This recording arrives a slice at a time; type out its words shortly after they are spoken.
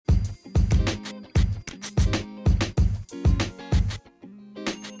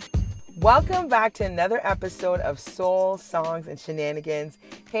Welcome back to another episode of Soul, Songs, and Shenanigans.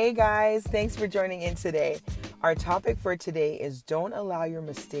 Hey guys, thanks for joining in today. Our topic for today is don't allow your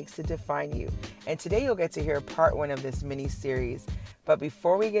mistakes to define you. And today you'll get to hear part one of this mini series. But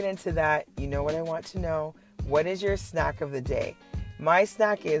before we get into that, you know what I want to know? What is your snack of the day? My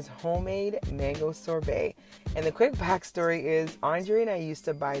snack is homemade mango sorbet. And the quick backstory is Andre and I used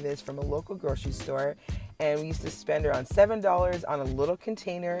to buy this from a local grocery store, and we used to spend around $7 on a little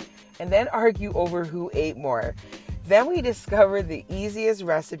container and then argue over who ate more. Then we discovered the easiest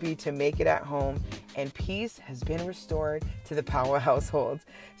recipe to make it at home, and peace has been restored to the Powell household.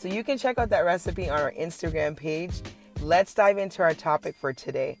 So you can check out that recipe on our Instagram page. Let's dive into our topic for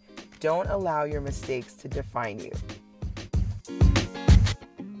today. Don't allow your mistakes to define you.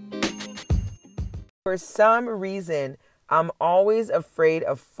 For some reason, I'm always afraid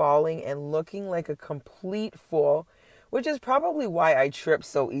of falling and looking like a complete fool, which is probably why I trip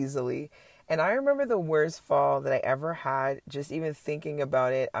so easily. And I remember the worst fall that I ever had. Just even thinking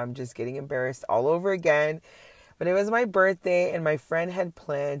about it, I'm just getting embarrassed all over again. But it was my birthday, and my friend had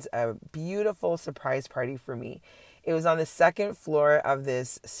planned a beautiful surprise party for me. It was on the second floor of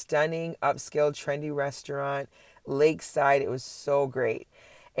this stunning, upscale, trendy restaurant, lakeside. It was so great.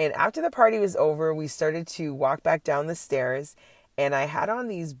 And after the party was over, we started to walk back down the stairs, and I had on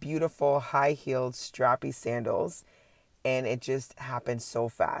these beautiful high-heeled strappy sandals, and it just happened so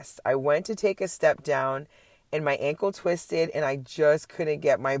fast. I went to take a step down, and my ankle twisted, and I just couldn't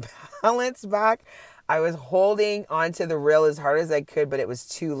get my balance back. I was holding onto the rail as hard as I could, but it was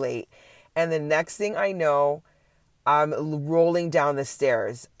too late. And the next thing I know, I'm rolling down the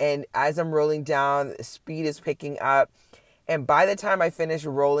stairs, and as I'm rolling down, the speed is picking up. And by the time I finished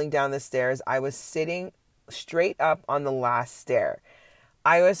rolling down the stairs, I was sitting straight up on the last stair.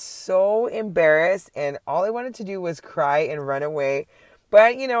 I was so embarrassed, and all I wanted to do was cry and run away.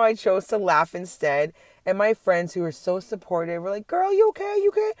 But, I chose to laugh instead. And my friends, who were so supportive, were like, "Girl, you okay? You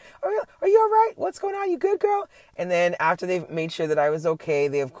okay? Are you all right? What's going on? You good, girl?" And then after they made sure that I was okay,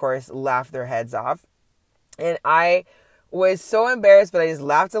 they, of course, laughed their heads off. And I was so embarrassed, but I just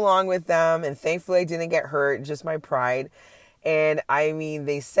laughed along with them. And thankfully, I didn't get hurt, just my pride. And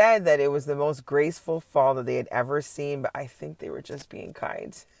they said that it was the most graceful fall that they had ever seen, but I think they were just being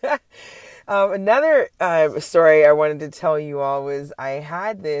kind. Another story I wanted to tell you all was I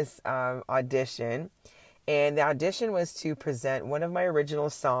had this audition, and the audition was to present one of my original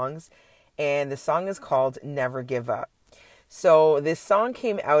songs, and the song is called Never Give Up. So this song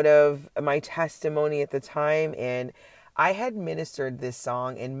came out of my testimony at the time, and I had ministered this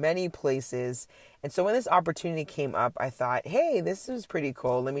song in many places. And so when this opportunity came up, I thought, hey, this is pretty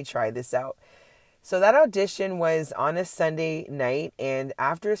cool. Let me try this out. So that audition was on a Sunday night. And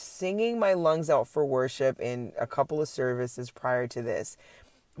after singing my lungs out for worship in a couple of services prior to this,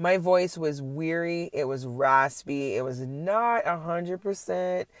 my voice was weary. It was raspy. It was not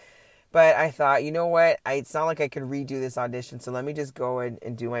 100%. But I thought, you know what? It's not like I could redo this audition. So let me just go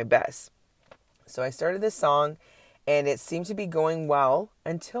and do my best. So I started this song, and it seemed to be going well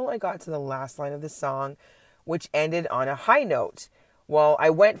until I got to the last line of the song, which ended on a high note. Well, I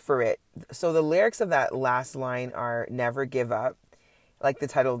went for it. So the lyrics of that last line are "Never give up," like the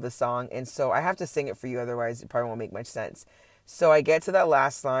title of the song. And so I have to sing it for you, otherwise it probably won't make much sense. So I get to that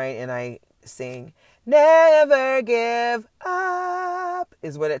last line and I sing, "Never give up,"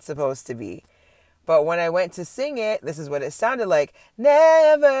 is what it's supposed to be. But when I went to sing it, this is what it sounded like.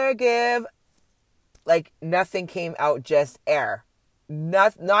 Never give up. Like nothing came out, just air.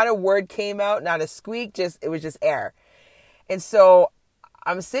 Not a word came out, not a squeak, it was just air. And so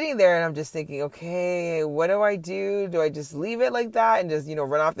I'm sitting there and I'm just thinking, okay, what do I do? Do I just leave it like that and just,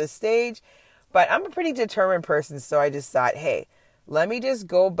 run off the stage? But I'm a pretty determined person, so I just thought, hey, let me just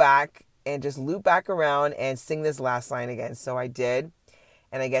go back and just loop back around and sing this last line again. So I did.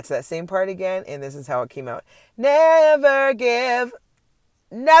 And I get to that same part again, and this is how it came out. Never give.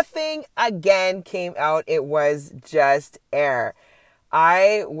 Nothing again came out. It was just air.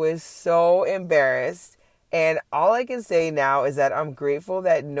 I was so embarrassed. And all I can say now is that I'm grateful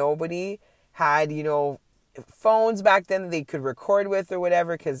that nobody had, phones back then that they could record with or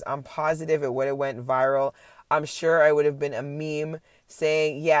whatever, because I'm positive it would have went viral. I'm sure I would have been a meme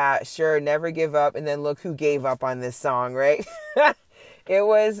saying, yeah, sure, never give up. And then look who gave up on this song, right? It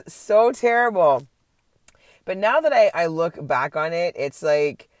was so terrible. But now that I look back on it, it's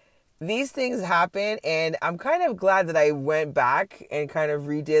like these things happen, and I'm kind of glad that I went back and kind of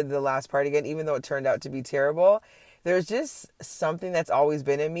redid the last part again, even though it turned out to be terrible. There's just something that's always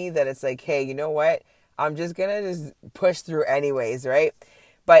been in me that it's like, hey, you know what? I'm just going to just push through anyways, right?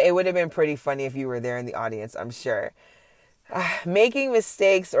 But it would have been pretty funny if you were there in the audience, I'm sure. Making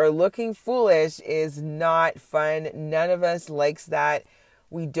mistakes or looking foolish is not fun. None of us likes that.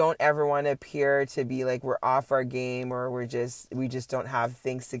 We don't ever want to appear to be like we're off our game or we just don't have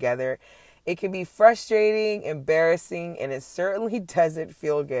things together. It can be frustrating, embarrassing, and it certainly doesn't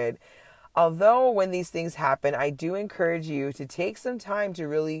feel good. Although when these things happen, I do encourage you to take some time to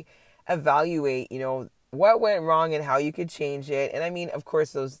really evaluate, what went wrong and how you could change it. And I mean, of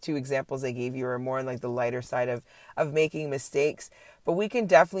course, those two examples I gave you are more on like the lighter side of making mistakes, but we can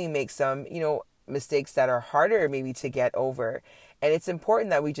definitely make some, mistakes that are harder maybe to get over. And it's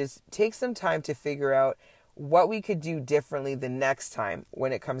important that we just take some time to figure out what we could do differently the next time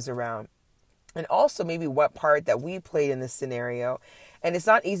when it comes around. And also maybe what part that we played in this scenario. And it's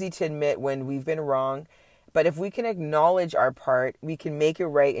not easy to admit when we've been wrong, but if we can acknowledge our part, we can make it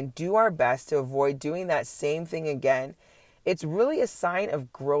right and do our best to avoid doing that same thing again. It's really a sign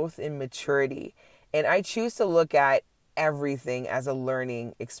of growth and maturity. And I choose to look at everything as a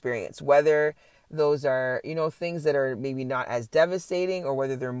learning experience, whether those are, things that are maybe not as devastating or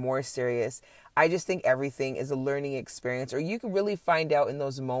whether they're more serious. I just think everything is a learning experience, or you can really find out in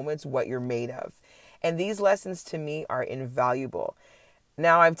those moments what you're made of. And these lessons to me are invaluable.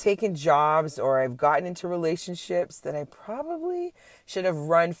 Now, I've taken jobs or I've gotten into relationships that I probably should have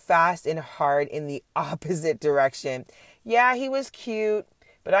run fast and hard in the opposite direction. Yeah, he was cute,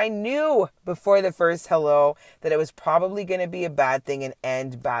 but I knew before the first hello that it was probably going to be a bad thing and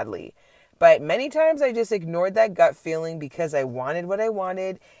end badly. But many times I just ignored that gut feeling because I wanted what I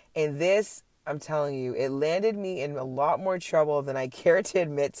wanted. And this, I'm telling you, it landed me in a lot more trouble than I care to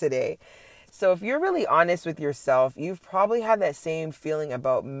admit today. So if you're really honest with yourself, you've probably had that same feeling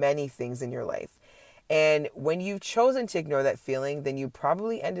about many things in your life. And when you've chosen to ignore that feeling, then you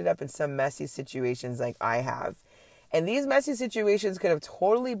probably ended up in some messy situations like I have. And these messy situations could have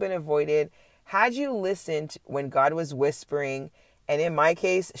totally been avoided had you listened when God was whispering, and in my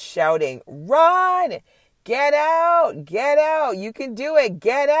case, shouting, "Run! Get out, you can do it,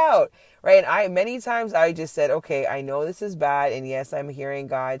 get out," right? And many times I just said, okay, I know this is bad. And yes, I'm hearing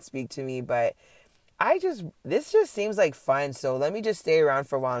God speak to me, but this just seems like fun. So let me just stay around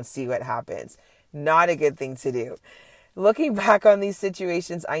for a while and see what happens. Not a good thing to do. Looking back on these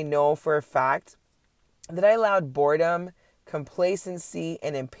situations, I know for a fact that I allowed boredom, complacency,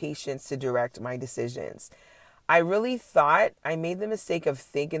 and impatience to direct my decisions. I really thought I made the mistake of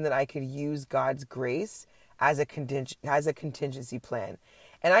thinking that I could use God's grace as a contingency plan.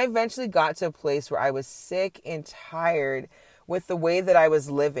 And I eventually got to a place where I was sick and tired with the way that I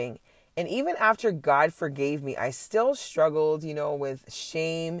was living. And even after God forgave me, I still struggled, with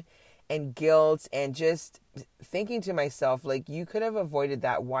shame and guilt and just thinking to myself, like, you could have avoided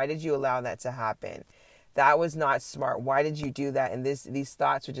that. Why did you allow that to happen? That was not smart. Why did you do that? And these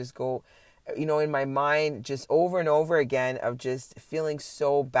thoughts would just go, in my mind just over and over again of just feeling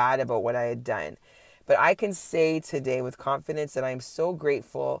so bad about what I had done. But I can say today with confidence that I'm so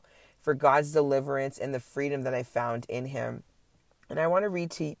grateful for God's deliverance and the freedom that I found in Him. And I want to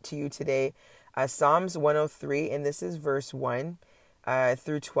read to you today Psalms 103, and this is verse 1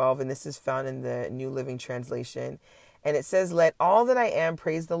 through 12, and this is found in the New Living Translation. And it says, "Let all that I am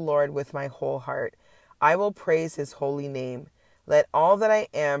praise the Lord with my whole heart. I will praise His holy name. Let all that I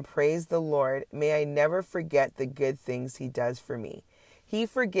am praise the Lord. May I never forget the good things He does for me. He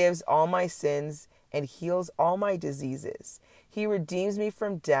forgives all my sins and heals all my diseases. He redeems me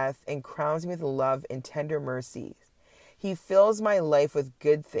from death and crowns me with love and tender mercies. He fills my life with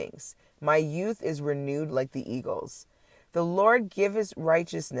good things. My youth is renewed like the eagles. The Lord gives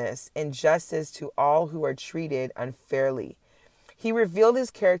righteousness and justice to all who are treated unfairly. He revealed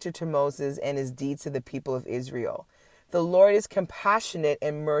His character to Moses and His deeds to the people of Israel. The Lord is compassionate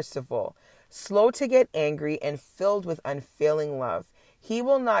and merciful, slow to get angry and filled with unfailing love. He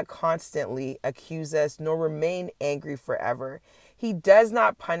will not constantly accuse us nor remain angry forever. He does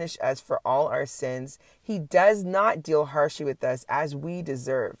not punish us for all our sins. He does not deal harshly with us as we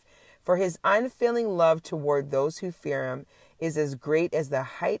deserve. For His unfailing love toward those who fear Him is as great as the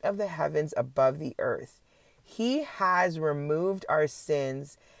height of the heavens above the earth. He has removed our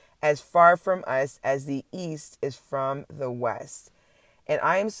sins as far from us as the east is from the west." And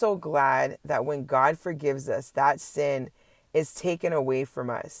I am so glad that when God forgives us, that sin is taken away from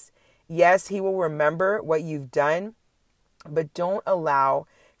us. Yes, He will remember what you've done, but don't allow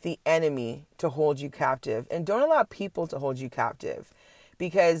the enemy to hold you captive. And don't allow people to hold you captive,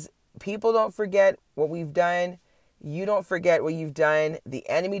 because people don't forget what we've done. You don't forget what you've done. The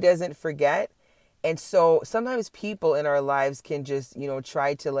enemy doesn't forget. And so sometimes people in our lives can just,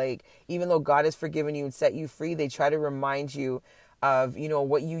 try to, even though God has forgiven you and set you free, they try to remind you of,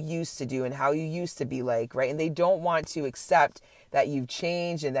 what you used to do and how you used to be like, right? And they don't want to accept that you've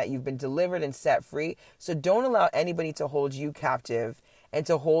changed and that you've been delivered and set free. So don't allow anybody to hold you captive and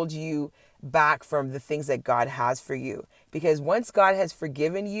to hold you back from the things that God has for you. Because once God has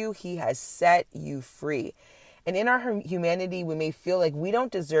forgiven you, he has set you free. And in our humanity, we may feel like we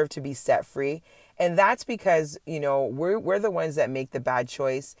don't deserve to be set free. And that's because, we're the ones that make the bad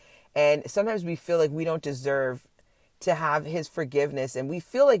choice. And sometimes we feel like we don't deserve to have his forgiveness. And we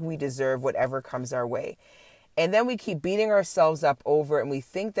feel like we deserve whatever comes our way. And then we keep beating ourselves up over it. And we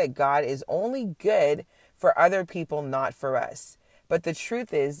think that God is only good for other people, not for us. But the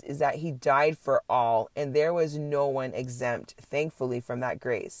truth is that he died for all. And there was no one exempt, thankfully, from that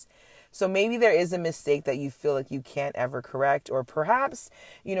grace. So maybe there is a mistake that you feel like you can't ever correct, or perhaps,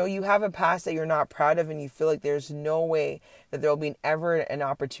 you have a past that you're not proud of and you feel like there's no way that there will be ever an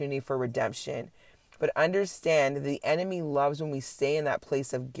opportunity for redemption. But understand the enemy loves when we stay in that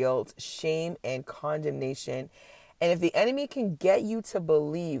place of guilt, shame, and condemnation. And if the enemy can get you to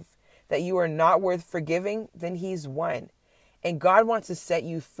believe that you are not worth forgiving, then he's won. And God wants to set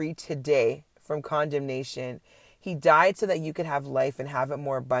you free today from condemnation. He died so that you could have life and have it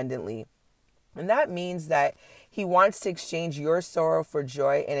more abundantly. And that means that he wants to exchange your sorrow for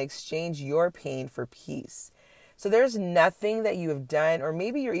joy and exchange your pain for peace. So there's nothing that you have done, or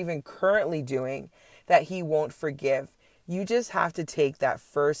maybe you're even currently doing, that he won't forgive. You just have to take that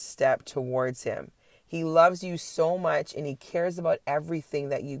first step towards him. He loves you so much and he cares about everything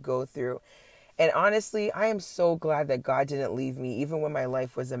that you go through. And honestly, I am so glad that God didn't leave me, even when my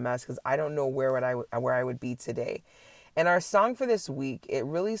life was a mess, because I don't know where I would be today. And our song for this week, it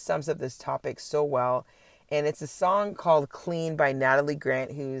really sums up this topic so well. And it's a song called Clean by Natalie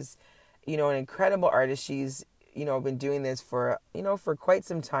Grant, who's, an incredible artist. She's, been doing this for quite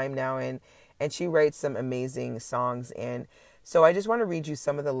some time now. And she writes some amazing songs. And so I just want to read you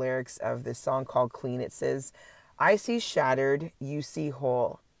some of the lyrics of this song called Clean. It says, I see shattered, you see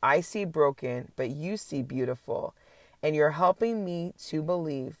whole. I see broken, but you see beautiful. And you're helping me to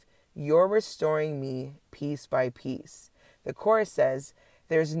believe. You're restoring me piece by piece. The chorus says,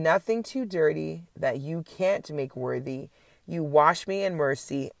 there's nothing too dirty that you can't make worthy. You wash me in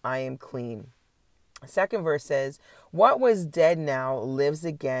mercy. I am clean. Second verse says, what was dead now lives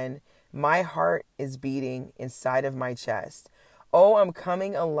again. My heart is beating inside of my chest. Oh, I'm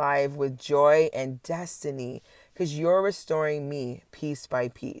coming alive with joy and destiny, because you're restoring me piece by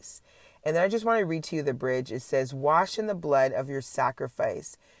piece. And then I just want to read to you the bridge. It says, wash in the blood of your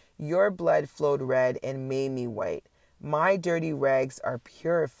sacrifice. Your blood flowed red and made me white. My dirty rags are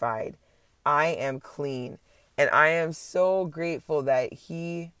purified. I am clean. And I am so grateful that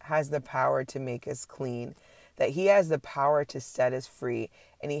he has the power to make us clean, that he has the power to set us free,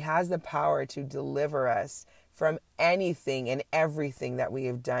 and he has the power to deliver us from anything and everything that we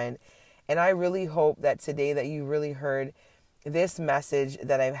have done. And I really hope that today that you really heard this message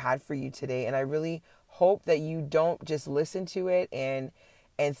that I've had for you today. And I really hope that you don't just listen to it and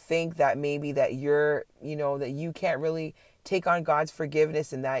think that maybe that you're, that you can't really take on God's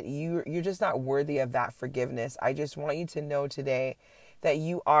forgiveness and that you're just not worthy of that forgiveness. I just want you to know today that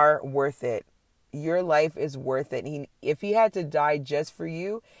you are worth it. Your life is worth it. If he had to die just for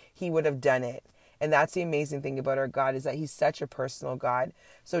you, he would have done it. And that's the amazing thing about our God, is that he's such a personal God.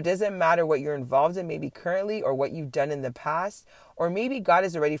 So it doesn't matter what you're involved in, maybe currently, or what you've done in the past, or maybe God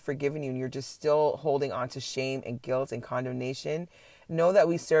has already forgiven you and you're just still holding on to shame and guilt and condemnation. Know that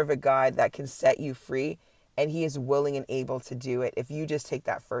we serve a God that can set you free, and he is willing and able to do it if you just take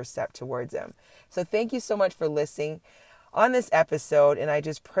that first step towards him. So thank you so much for listening on this episode, and I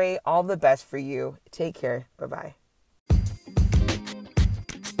just pray all the best for you. Take care. Bye-bye.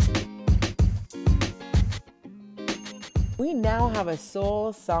 We now have a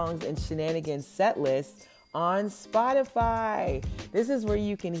Soul, Songs, and Shenanigans set list on Spotify. This is where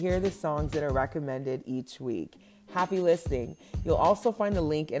you can hear the songs that are recommended each week. Happy listening. You'll also find the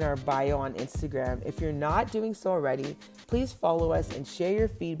link in our bio on Instagram. If you're not doing so already, please follow us and share your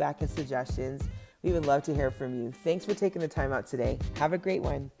feedback and suggestions. We would love to hear from you. Thanks for taking the time out today. Have a great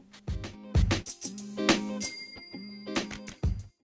one.